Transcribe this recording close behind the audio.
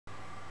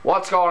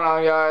What's going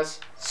on, guys?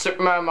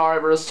 Superman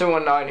Mario Bros.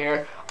 219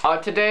 here.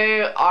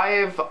 Today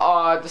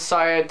I've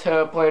decided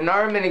to play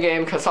another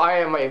minigame because I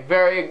am a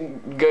very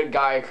good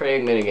guy at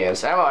creating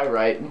minigames. Am I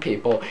right,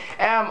 people?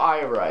 Am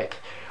I right?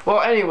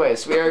 Well,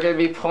 anyways, we are going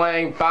to be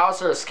playing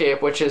Bowser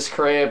Escape, which is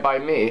created by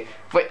me.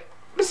 Wait,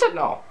 who said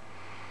no?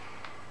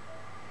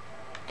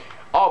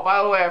 Oh,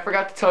 by the way, I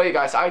forgot to tell you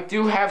guys, I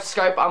do have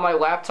Skype on my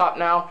laptop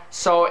now,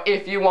 so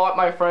if you want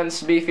my friends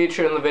to be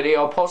featured in the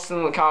video, post it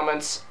in the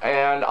comments,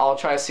 and I'll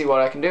try to see what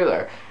I can do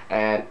there.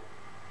 And,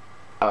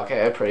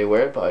 okay, pretty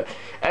weird, but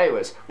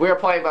anyways, we are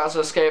playing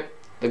Bowser Escape.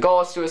 The goal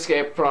is to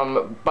escape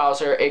from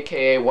Bowser,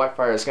 aka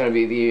Wetfire is going to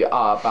be the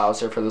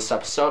Bowser for this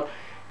episode.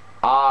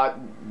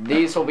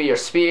 These will be your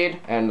speed,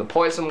 and the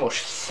poison will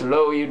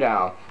slow you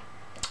down.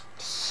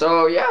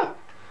 So, yeah,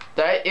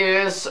 that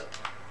is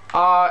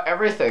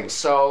everything.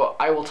 So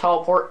I will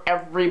teleport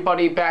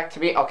everybody back to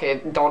me. Okay,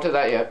 don't do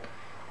that yet.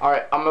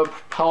 Alright, I'm gonna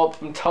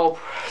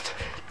teleport.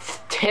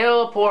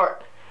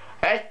 Teleport.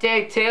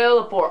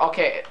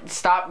 Okay,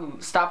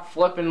 stop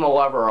flipping the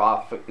lever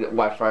off,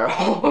 Wetfire.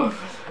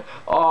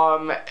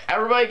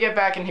 Everybody get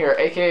back in here,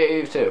 aka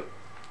you too.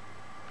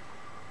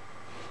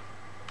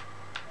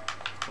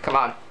 Come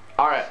on.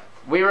 Alright,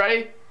 we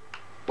ready?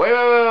 Wait,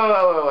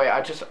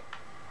 I just...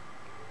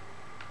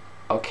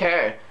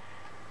 Okay.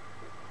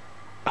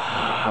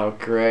 Oh,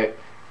 great.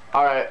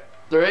 Alright,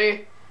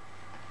 3,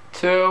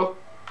 2,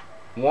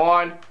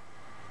 1,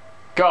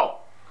 go.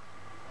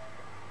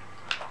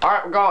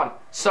 Alright, we're going.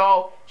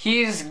 So,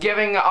 he's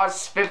giving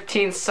us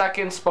 15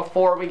 seconds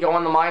before we go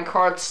on the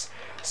minecarts.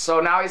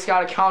 So now he's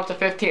got to count to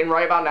 15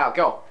 right about now.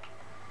 Go.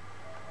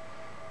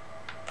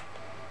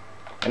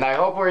 And I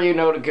hope where you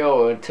know to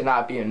go to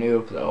not be a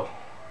noob, though.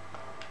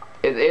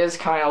 It is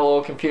kind of a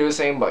little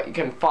confusing, but you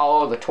can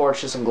follow the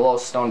torches and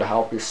glowstone to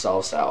help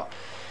yourselves out.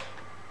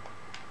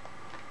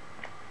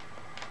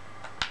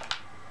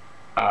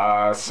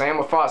 Same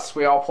with us.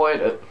 We all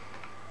played it.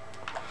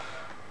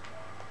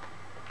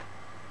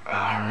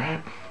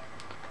 Alright.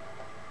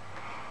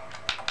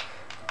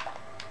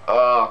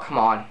 Oh, come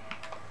on.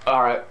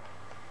 Alright.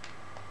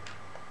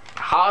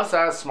 How is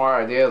that a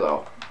smart idea,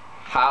 though?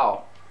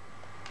 How?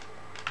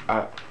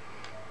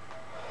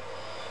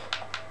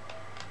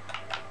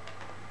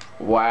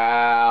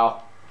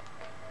 Wow.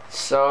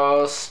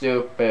 So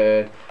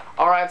stupid.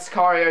 Alright,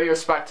 Sicario, you're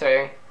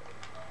spectating.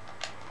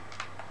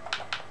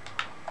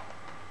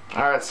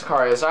 Alright,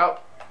 Sicario's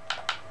out.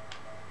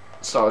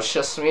 So it's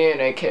just me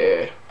and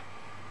AKA.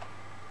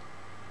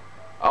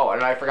 Oh,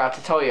 and I forgot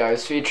to tell you, I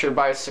was featured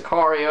by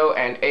Sicario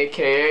and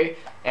AKA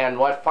and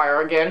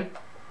Wetfire again.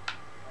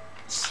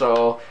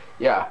 So,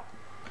 yeah.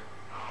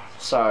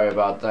 Sorry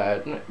about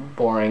that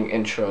boring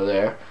intro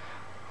there.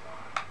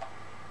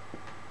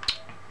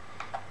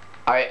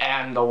 I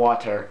am the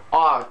water.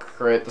 Oh,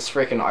 great, this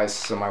freaking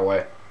ice is in my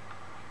way.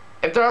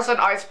 If there's an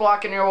ice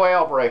block in your way,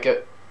 I'll break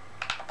it.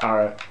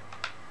 Alright.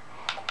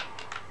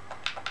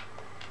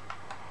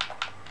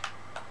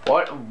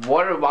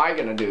 What am I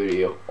gonna do to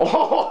you?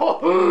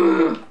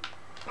 Oh!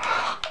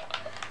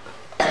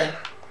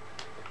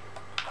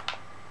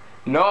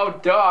 No,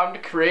 duh, I'm the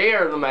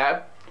creator of the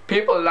map.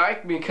 People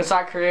like me because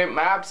I create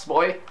maps,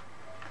 boy.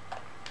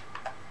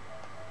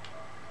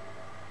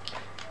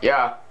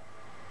 Yeah.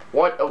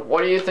 What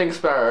do you think's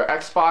better,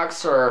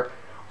 Xbox or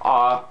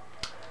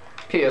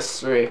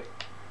PS3?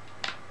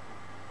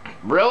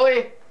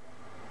 Really?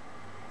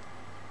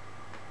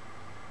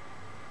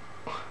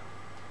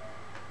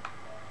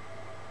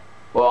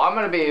 Well, I'm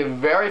gonna be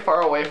very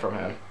far away from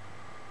him.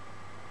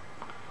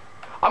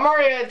 I'm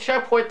already at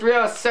checkpoint 3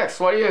 out of 6.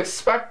 What do you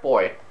expect,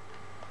 boy?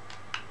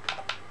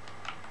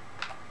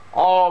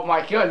 Oh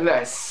my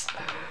goodness.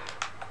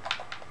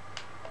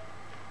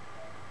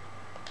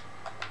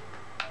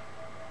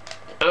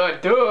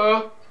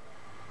 Duh.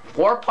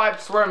 Warp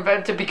pipes were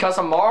invented because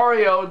of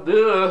Mario,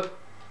 duh.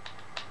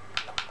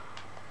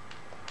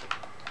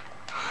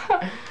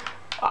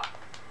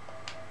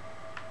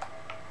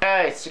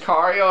 Hey,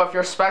 Sicario, if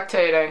you're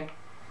spectating,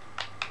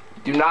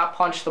 do not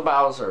punch the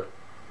Bowser,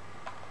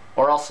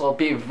 or else I'll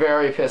be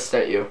very pissed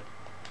at you.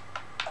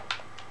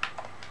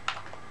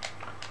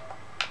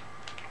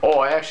 Oh,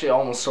 I actually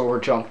almost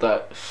overjumped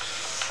that.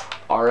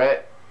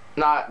 Alright,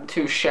 not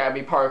too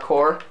shabby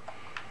parkour.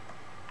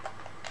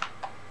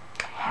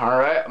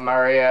 Alright, I'm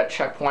already at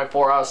checkpoint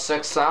 4 out of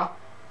 6 now.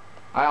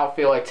 I don't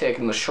feel like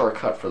taking the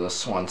shortcut for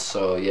this one,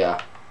 so yeah.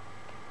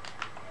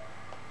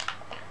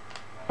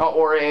 Don't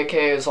worry, AK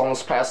is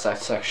almost past that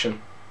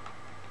section.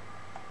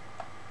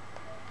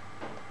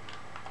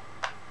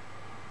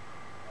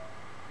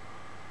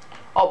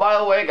 Oh, by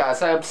the way, guys,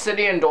 that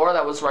obsidian door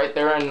that was right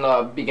there in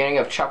the beginning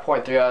of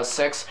checkpoint 3 out of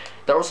 6,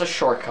 there was a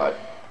shortcut.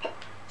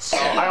 So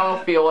I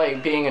don't feel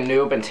like being a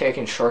noob and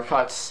taking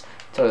shortcuts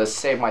to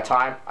save my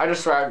time. I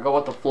just rather go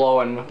with the flow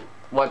and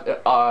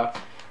let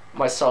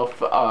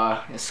myself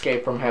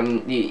escape from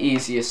him the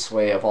easiest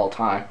way of all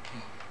time.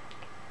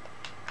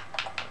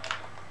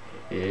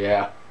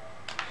 Yeah.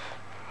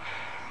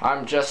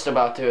 I'm just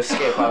about to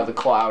escape out of the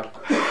cloud.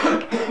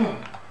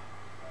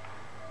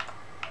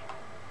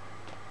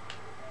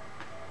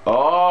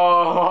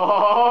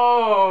 Oh!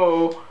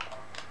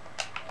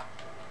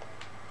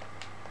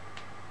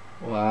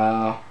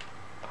 Wow.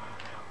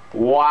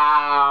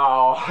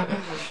 Wow.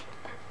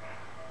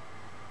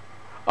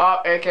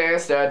 Oh, AK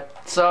is dead.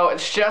 So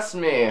it's just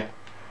me.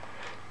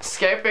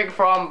 Escaping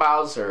from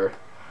Bowser.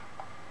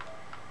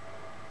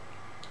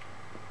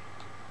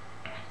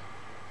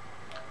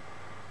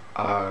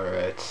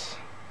 Alright.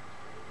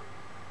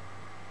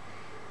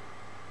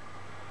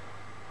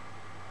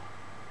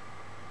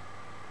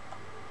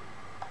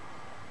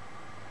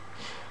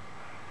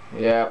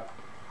 Yep.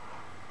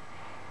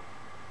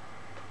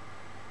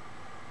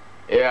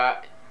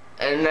 Yeah.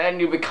 And then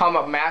you become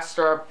a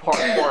master of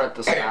parkour at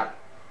this map.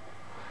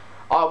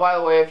 Oh, by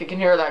the way, if you can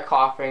hear that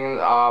coughing,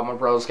 my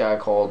bro's got a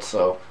cold,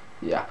 so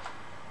yeah.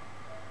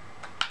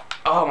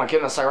 Oh my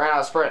goodness, I ran out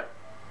of sprint.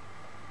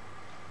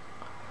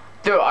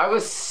 Dude, I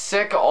was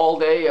sick all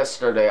day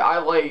yesterday. I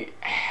like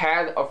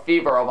had a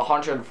fever of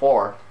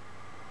 104.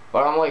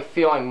 But I'm like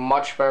feeling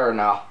much better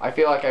now. I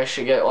feel like I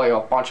should get like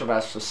a bunch of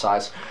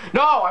exercise.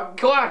 No, I'm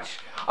glitch!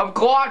 I'm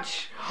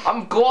glitch!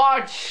 I'm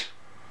glitch!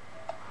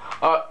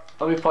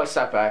 Let me place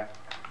that back.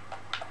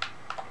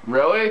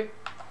 Really?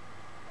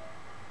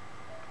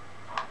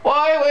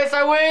 Well, anyways,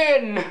 I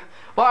win!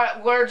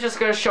 But we're just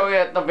gonna show you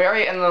at the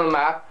very end of the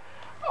map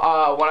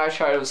when I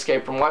try to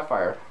escape from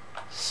Wetfire.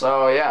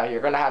 So yeah,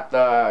 you're gonna have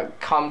to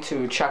come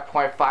to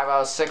checkpoint 5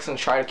 out of 6 and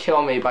try to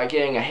kill me by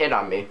getting a hit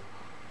on me.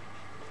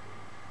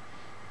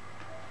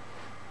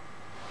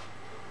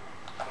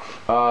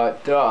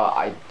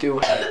 I do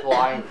have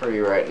flying for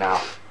you right now.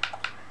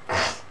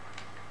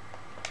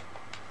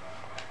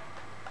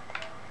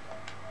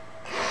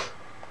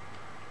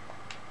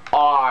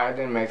 Oh, I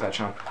didn't make that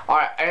jump.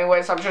 Alright,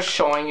 anyways, I'm just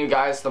showing you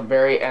guys the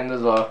very end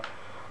of the...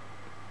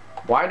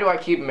 Why do I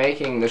keep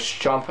making this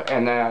jump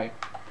and then I...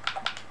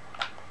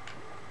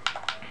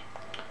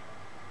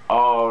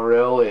 Oh,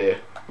 really?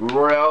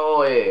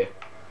 Really?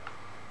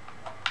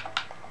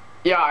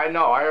 Yeah, I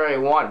know, I already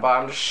won, but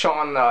I'm just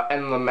showing the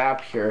end of the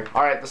map here.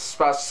 Alright, this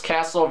is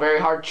castle, very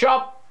hard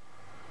jump!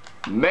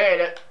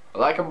 Made it,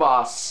 like a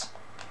boss.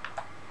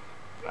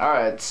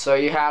 Alright, so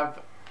you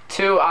have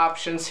two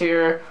options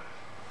here.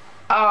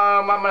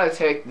 I'm gonna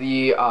take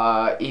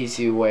the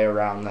easy way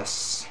around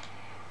this.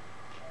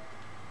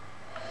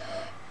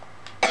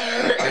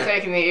 I'm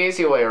taking the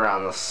easy way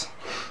around this.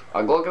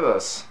 Like, look at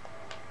this.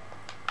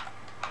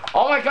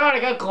 Oh my god, I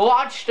got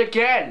glitched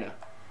again!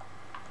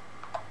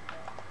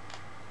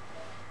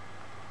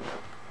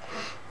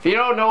 If you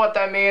don't know what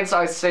that means,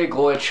 I say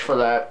glitch for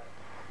that.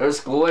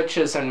 There's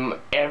glitches in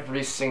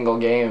every single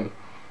game.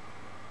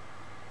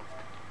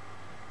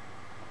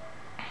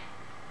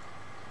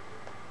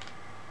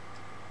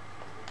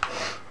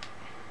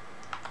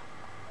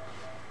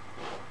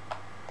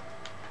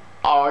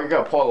 Oh, you're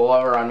gonna pull the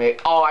lever on me.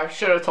 Oh, I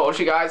should have told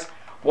you guys.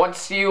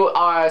 Once you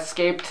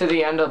escape to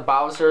the end of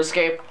Bowser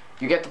Escape,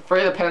 you get to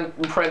free the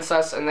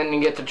princess, and then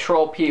you get to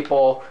troll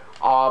people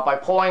by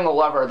pulling a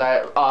lever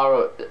that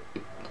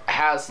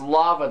has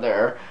lava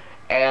there,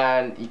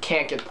 and you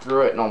can't get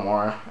through it no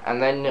more.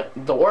 And then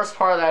the worst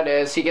part of that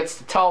is he gets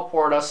to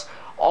teleport us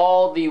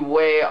all the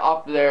way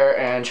up there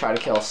and try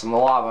to kill us in the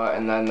lava,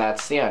 and then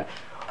that's the end.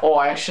 Oh,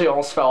 I actually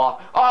almost fell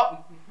off. Oh!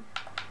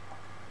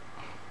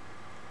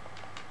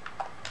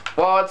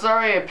 Well, it's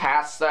already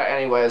past that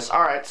anyways.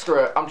 Alright,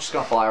 screw it. I'm just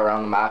gonna fly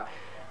around the map.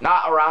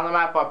 Not around the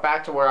map, but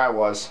back to where I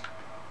was.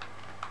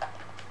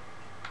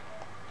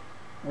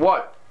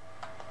 What?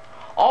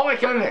 Oh my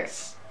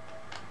goodness!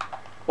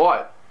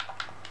 What?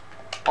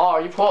 Oh,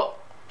 you pulled...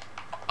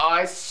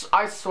 I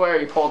swear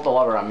you pulled the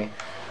lever on me.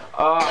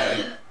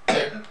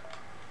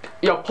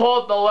 You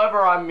pulled the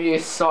lever on me,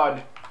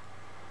 son.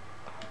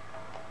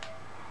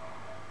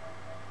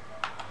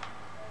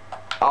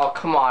 Oh,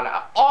 come on.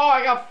 Oh,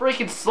 I got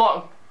freaking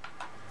slow.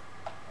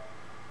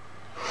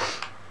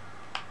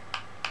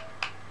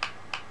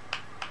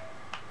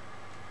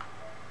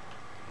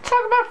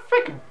 Talk about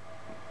freaking...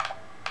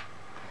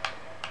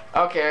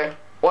 Okay,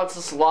 once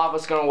this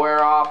lava's gonna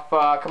wear off,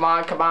 come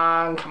on, come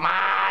on, come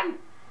on!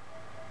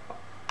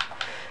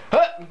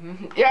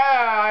 Yeah,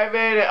 I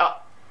made it!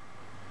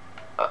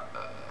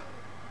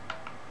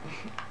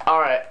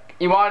 Alright,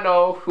 you wanna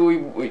know who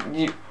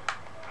you...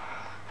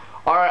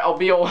 Alright, I'll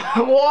be a...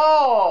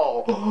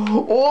 Whoa!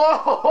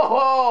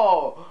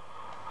 Whoa!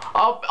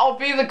 I'll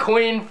be the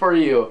queen for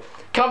you.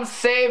 Come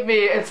save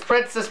me. It's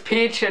Princess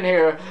Peach in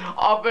here.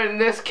 Up in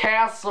this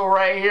castle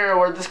right here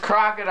where this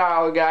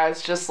crocodile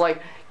guy's just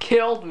like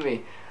killed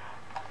me.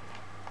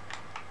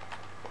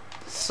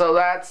 So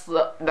that's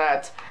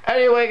that.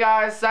 Anyway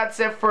guys, that's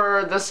it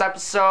for this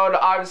episode.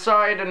 I'm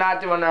sorry to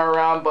not do another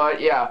round,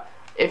 but yeah.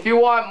 If you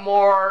want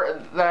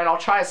more, then I'll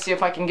try to see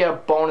if I can get a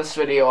bonus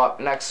video up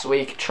next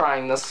week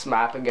trying this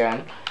map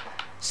again.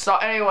 So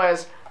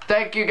anyways,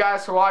 thank you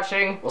guys for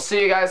watching. We'll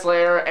see you guys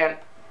later. And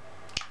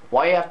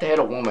why you have to hit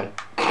a woman?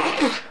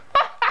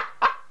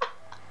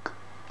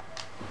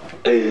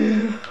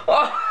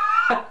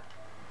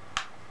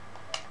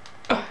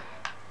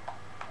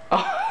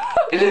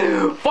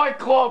 Fight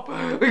club!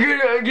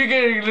 You're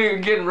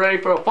getting ready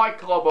for a fight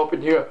club up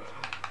in here.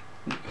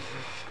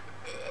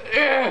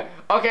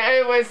 Okay,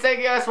 anyways, thank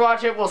you guys for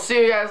watching. We'll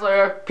see you guys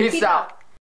later. Peace out.